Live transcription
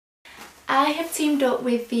I have teamed up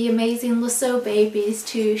with the amazing Lusso babies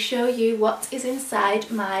to show you what is inside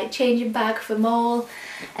my changing bag for Mole.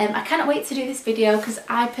 I cannot wait to do this video because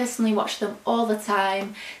I personally watch them all the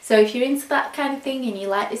time. So if you're into that kind of thing and you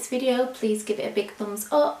like this video, please give it a big thumbs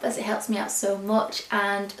up as it helps me out so much,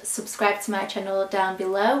 and subscribe to my channel down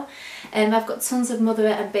below. I've got tons of mother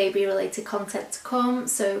and baby related content to come,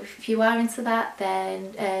 so if you are into that,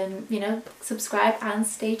 then you know, subscribe and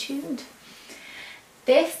stay tuned.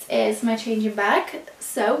 This is my changing bag.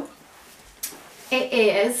 So it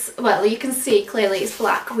is, well, you can see clearly it's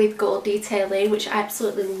black with gold detailing, which I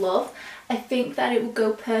absolutely love. I think that it will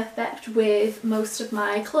go perfect with most of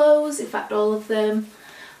my clothes, in fact all of them,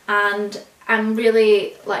 and I'm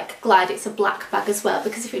really glad it's a black bag as well,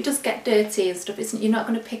 because if it does get dirty and stuff, you're not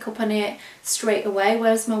going to pick up on it straight away,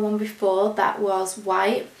 whereas my one before, that was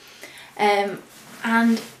white. And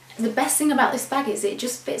the best thing about this bag is it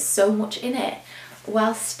just fits so much in it,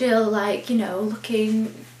 while still you know,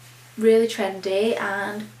 looking really trendy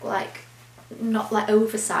and not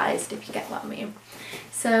oversized, if you get what I mean.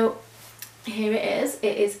 So here it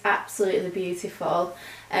is absolutely beautiful.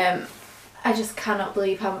 I just cannot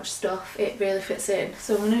believe how much stuff it really fits in,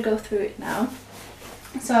 so I'm going to go through it now.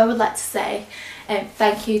 So I would like to say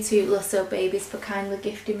thank you to Lusso Babies for kindly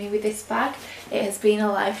gifting me with this bag. It has been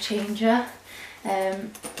a life changer.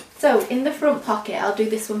 So in the front pocket, I'll do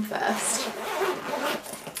this one first.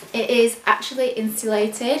 It is actually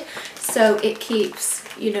insulated, so it keeps,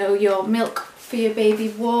 you know, your milk for your baby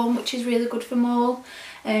warm, which is really good for Mole,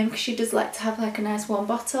 because she does like to have a nice warm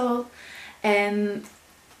bottle. I've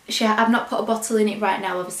not put a bottle in it right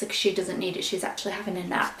now, obviously, because she doesn't need it. She's actually having a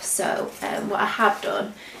nap. So what I have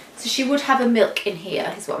done, so she would have a milk in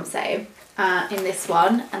here, is what I'm saying, in this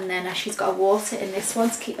one, and then she's got a water in this one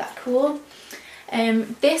to keep that cool.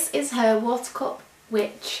 This is her water cup,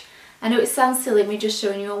 which I know it sounds silly me just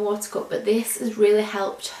showing you a water cup, but this has really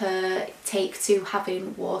helped her take to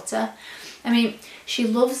having water. I mean, she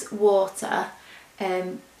loves water,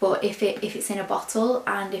 but if it's in a bottle,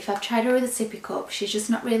 and if I've tried her with a sippy cup, she's just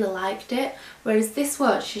not really liked it. Whereas this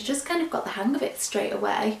one, she's just kind of got the hang of it straight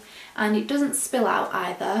away, and it doesn't spill out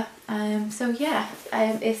either. So yeah,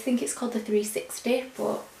 I think it's called the 360,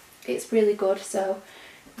 but it's really good. So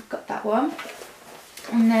we've got that one.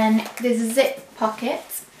 And then there's a zip pocket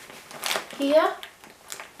here,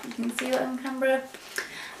 you can see that on camera,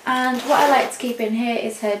 and what I like to keep in here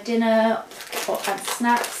is her dinner and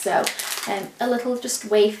snacks. So a little just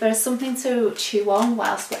wafer, something to chew on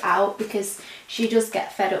whilst we're out, because she does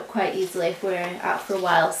get fed up quite easily if we're out for a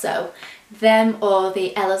while. So them or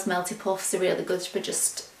the Ella's Melty Puffs are really good for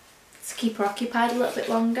just to keep her occupied a little bit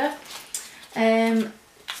longer.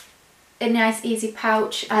 A nice easy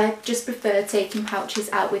pouch. I just prefer taking pouches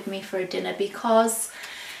out with me for a dinner because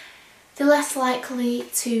they're less likely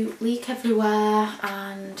to leak everywhere,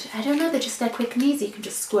 and I don't know, they're just dead quick and easy. You can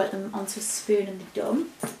just squirt them onto a spoon and they're done.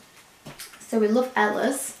 So we love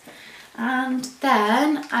Ella's. And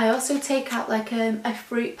then I also take out a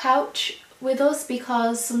fruit pouch with us,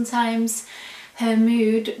 because sometimes her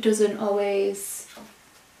mood doesn't always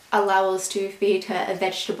allow us to feed her a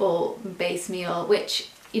vegetable based meal, which,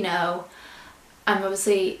 you know, I'm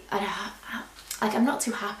obviously, I'm not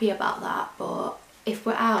too happy about that, but if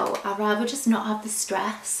we're out, I'd rather just not have the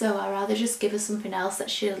stress, so I'd rather just give her something else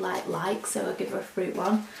that she'll like, so I'll give her a fruit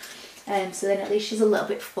one, so then at least she's a little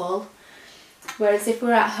bit full. Whereas if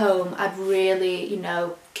we're at home, I'd really, you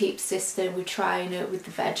know, keep system with trying it with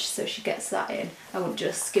the veg, so she gets that in. I wouldn't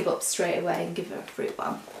just give up straight away and give her a fruit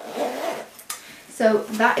one. So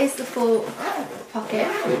that is the full pocket,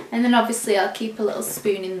 and then obviously I'll keep a little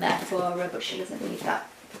spoon in there for her, but she doesn't need that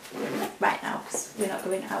right now because we're not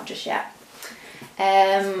going out just yet.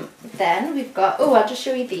 Then we've got, oh, I'll just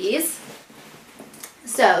show you these.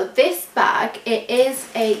 So this bag, it is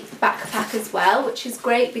a backpack as well, which is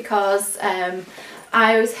great because I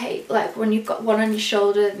always hate when you've got one on your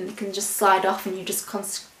shoulder and you can just slide off and you're just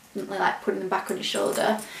constantly putting them back on your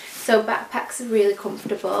shoulder. So backpacks are really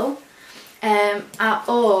comfortable.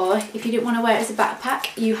 Or if you didn't want to wear it as a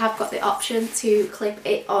backpack, you have got the option to clip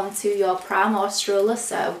it onto your pram or stroller,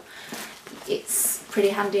 so it's pretty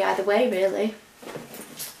handy either way really.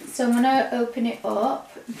 So I'm going to open it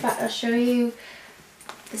up. In fact, I'll show you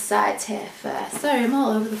the sides here first. Sorry, I'm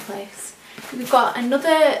all over the place. We've got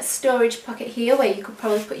another storage pocket here where you could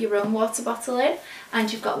probably put your own water bottle in,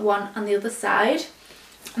 and you've got one on the other side.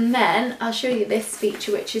 And then I'll show you this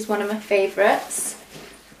feature, which is one of my favourites.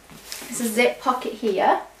 It's a zip pocket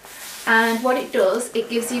here, and what it does, it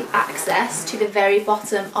gives you access to the very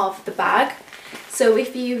bottom of the bag. So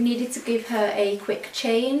if you needed to give her a quick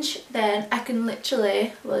change, then I can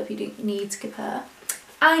literally, well, if you didn't need to give her,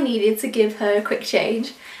 I needed to give her a quick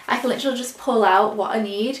change, I can literally just pull out what I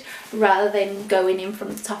need rather than going in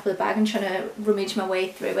from the top of the bag and trying to rummage my way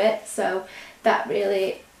through it. So that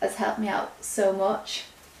really has helped me out so much.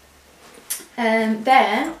 And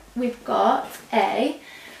then we've got a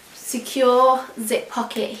secure zip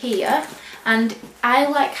pocket here, and I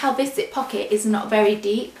like how this zip pocket is not very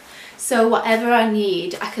deep, so whatever I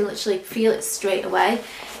need I can literally feel it straight away.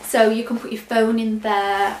 So you can put your phone in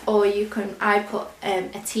there, or you can, I put a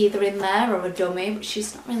teether in there or a dummy, but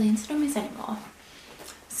she's not really into dummies anymore.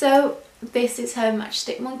 So this is her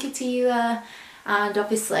matchstick monkey teether, and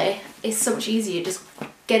obviously it's so much easier just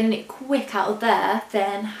getting it quick out of there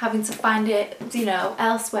than having to find it, you know,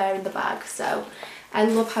 elsewhere in the bag. So I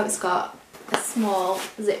love how it's got a small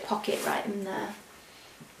zip pocket right in there.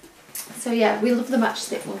 So yeah, we love the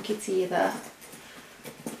matchstick monkey teether.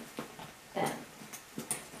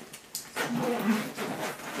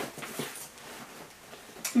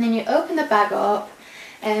 And then you open the bag up,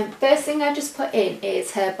 and first thing I just put in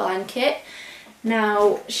is her blanket.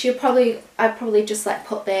 Now I'd probably just like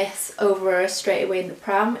put this over her straight away in the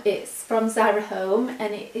pram. It's from ZARA Home,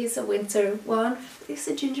 and it is a winter one. It's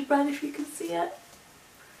a gingerbread if you can see it.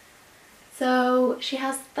 So she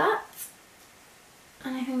has that,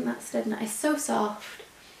 and I think that's dead nice, so soft.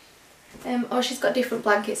 Or she's got different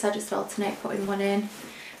blankets, I just alternate putting one in.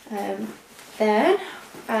 Then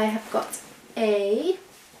I have got a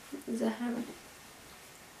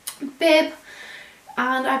bib,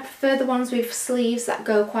 and I prefer the ones with sleeves that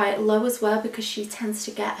go quite low as well, because she tends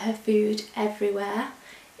to get her food everywhere.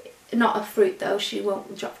 Not a fruit though, she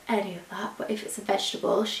won't drop any of that, but if it's a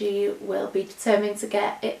vegetable she will be determined to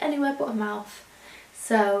get it anywhere but her mouth.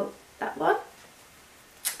 So that one,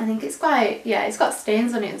 I think it's quite, yeah, it's got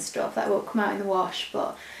stains on it and stuff that won't come out in the wash,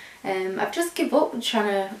 but I've just give up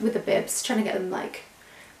with the bibs, trying to get them like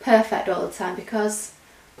perfect all the time, because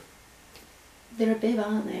they're a bib,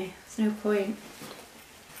 aren't they? There's no point.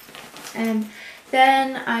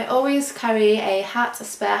 Then I always carry a hat, a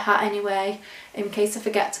spare hat anyway, in case I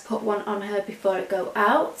forget to put one on her before I go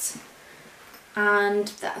out. And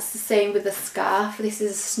that's the same with the scarf. This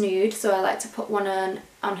is a snood, so I like to put one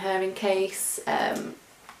on her in case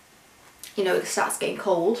you know, it starts getting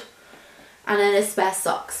cold. And then a spare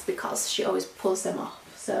socks, because she always pulls them off.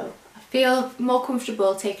 So I feel more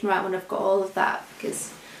comfortable taking her out when I've got all of that,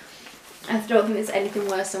 because I don't think there's anything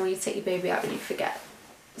worse than when you take your baby out and you forget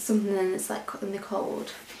something and it's like in the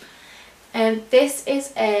cold. This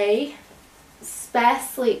is a spare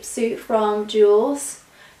sleep suit from Jules.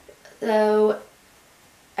 So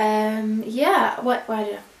yeah,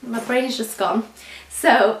 my brain's just gone.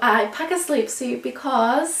 So I pack a sleep suit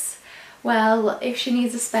because, well, if she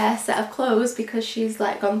needs a spare set of clothes because she's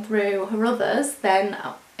like gone through her others, then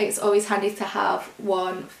it's always handy to have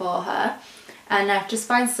one for her. And I just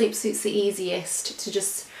find sleep suits the easiest to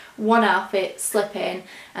just one outfit, slip in,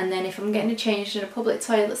 and then if I'm getting changed in a public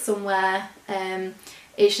toilet somewhere,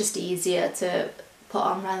 it's just easier to put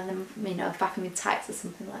on rather than, you know, if I can be tights or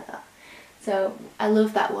something like that. So I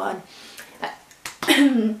love that one.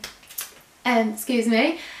 Excuse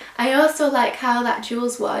me. I also like how that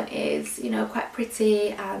Jules one is, you know, quite pretty,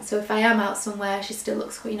 and so if I am out somewhere she still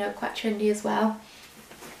looks, you know, quite trendy as well.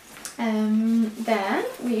 Then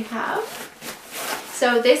we have,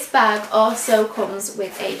 so this bag also comes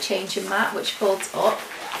with a changing mat which folds up,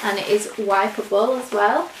 and it is wipeable as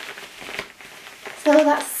well, so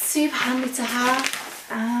that's super handy to have.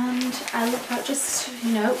 And I love how it just,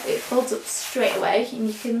 you know, it folds up straight away and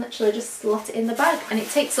you can literally just slot it in the bag, and it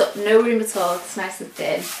takes up no room at all. It's nice and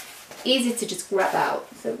thin, easy to just grab out.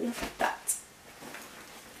 So we have that.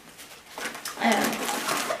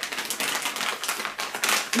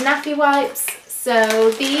 Nappy wipes. So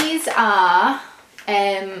these are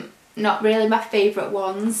not really my favourite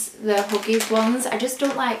ones, the Huggies ones. I just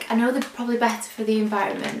don't like, I know they're probably better for the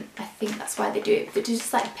environment, I think that's why they do it, they're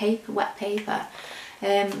just like paper, wet paper.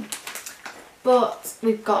 But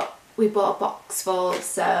we bought a box full,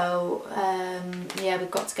 so yeah, we've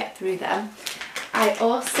got to get through them. I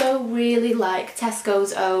also really like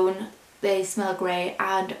Tesco's own, they smell great,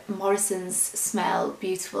 and Morrison's smell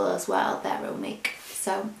beautiful as well, their own make.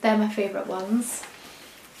 So they're my favourite ones.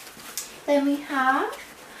 Then we have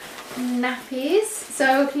nappies.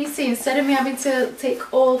 So can you see, instead of me having to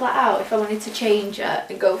take all that out if I wanted to change it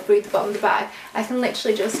and go through the bottom of the bag, I can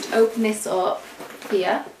literally just open this up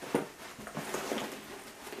here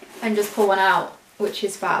and just pull one out, which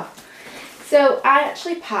is fab. So I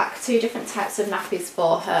actually packed 2 different types of nappies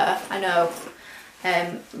for her. I know,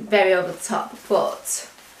 very over the top, but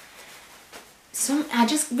I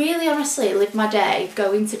just really honestly live my day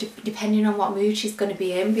going to depending on what mood she's going to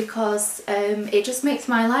be in, because it just makes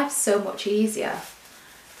my life so much easier.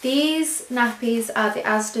 These nappies are the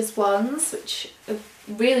Asda's ones, which are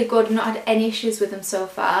really good. I've not had any issues with them so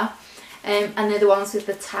far. And they're the ones with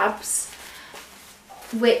the tabs,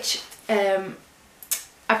 which I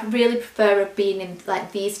really prefer being in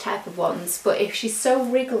like these type of ones. But if she's so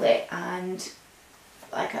wriggly and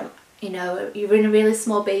like you know, you're in a really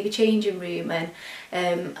small baby changing room, and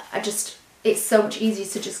it's so much easier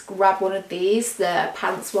to just grab one of these, the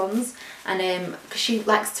pants ones, and because she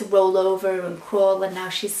likes to roll over and crawl, and now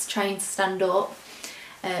she's trying to stand up,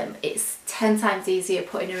 it's 10 times easier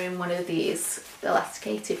putting her in one of these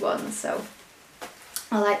elasticated ones. So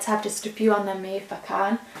I like to have just a few on me if I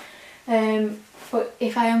can, but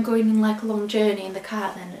if I am going on like a long journey in the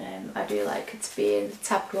car, then I do like it to be in the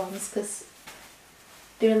tabbed ones, because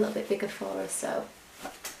they're a little bit bigger for us. So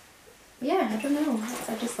yeah, I don't know,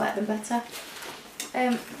 I just like them better.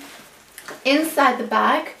 Inside the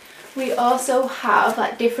bag we also have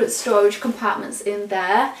like different storage compartments in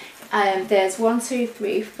there. There's 1, 2,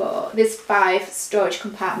 3, 4, there's 5 storage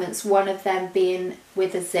compartments, one of them being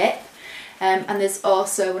with a zip. And there's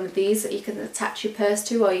also one of these that you can attach your purse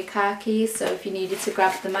to, or your car keys, so if you needed to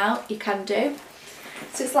grab them out you can do.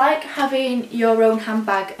 So it's like having your own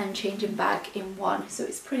handbag and changing bag in one, so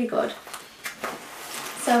it's pretty good.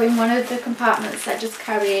 So in one of the compartments I just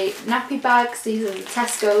carry nappy bags. These are the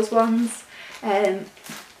Tesco's ones.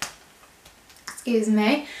 Excuse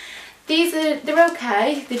me. They're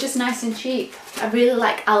okay, they're just nice and cheap. I really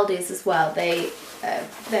like Aldi's as well,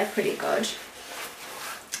 they're pretty good.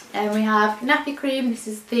 And we have nappy cream. This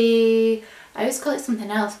is I always call it something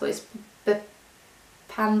else, but it's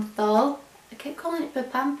Bepanthol. I keep calling it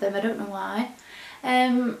Bepanthen, I don't know why.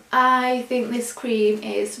 I think this cream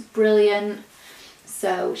is brilliant.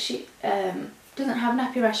 So she doesn't have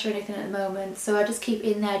nappy rash or anything at the moment, so I just keep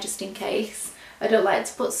it in there just in case. I don't like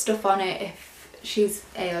to put stuff on it if she's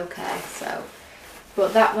a-okay, so.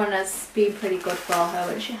 But that one has been pretty good for her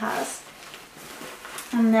when she has.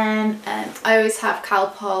 And then I always have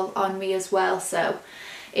Calpol on me as well, so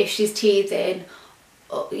if she's teething,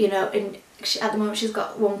 you know, and at the moment she's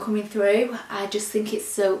got one coming through, I just think it's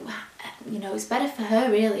so, you know, it's better for her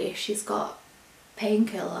really if she's got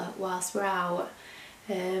painkiller whilst we're out.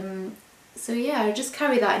 So yeah, I just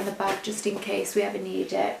carry that in the bag just in case we ever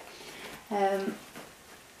need it. I'll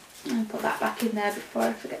put that back in there before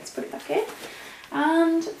I forget to put it back in.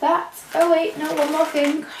 And that, oh wait, no, one more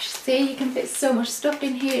thing. Gosh, see, you can fit so much stuff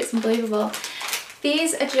in here, it's unbelievable.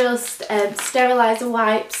 These are just steriliser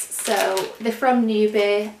wipes, so they're from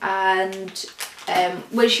Newbie, and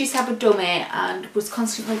when she used to have a dummy and was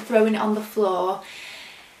constantly throwing it on the floor,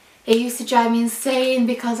 it used to drive me insane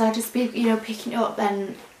because I'd just be, you know, picking it up,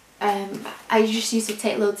 and I just used to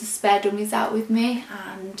take loads of spare dummies out with me,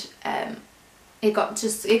 and it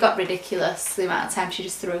got ridiculous the amount of time she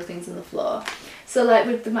just threw things on the floor. So like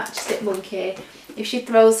with the Match Stick Monkey, if she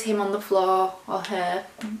throws him on the floor, or her,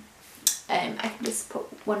 I can just put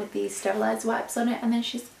one of these steriliser wipes on it, and then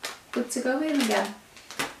she's good to go in again.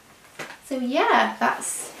 So yeah,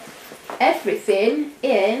 that's everything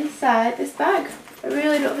inside this bag. I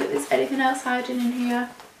really don't think there's anything else hiding in here.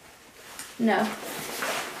 No.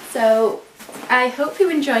 So I hope you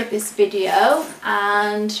enjoyed this video,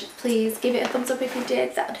 and please give it a thumbs up if you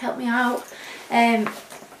did, that would help me out.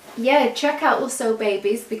 Yeah, check out Lusso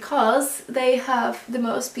Babies, because they have the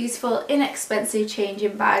most beautiful, inexpensive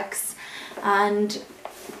changing bags, and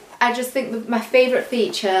I just think that my favourite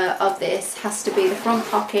feature of this has to be the front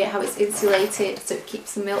pocket, how it's insulated so it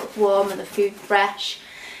keeps the milk warm and the food fresh,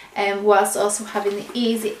 whilst also having the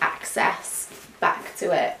easy access back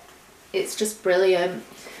to it. It's just brilliant.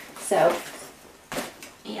 So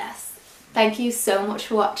yes, thank you so much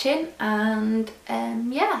for watching, and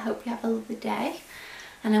yeah, I hope you have a lovely day.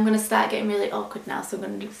 And I'm going to start getting really awkward now, so I'm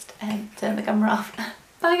going to just turn the camera off.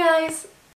 Bye guys!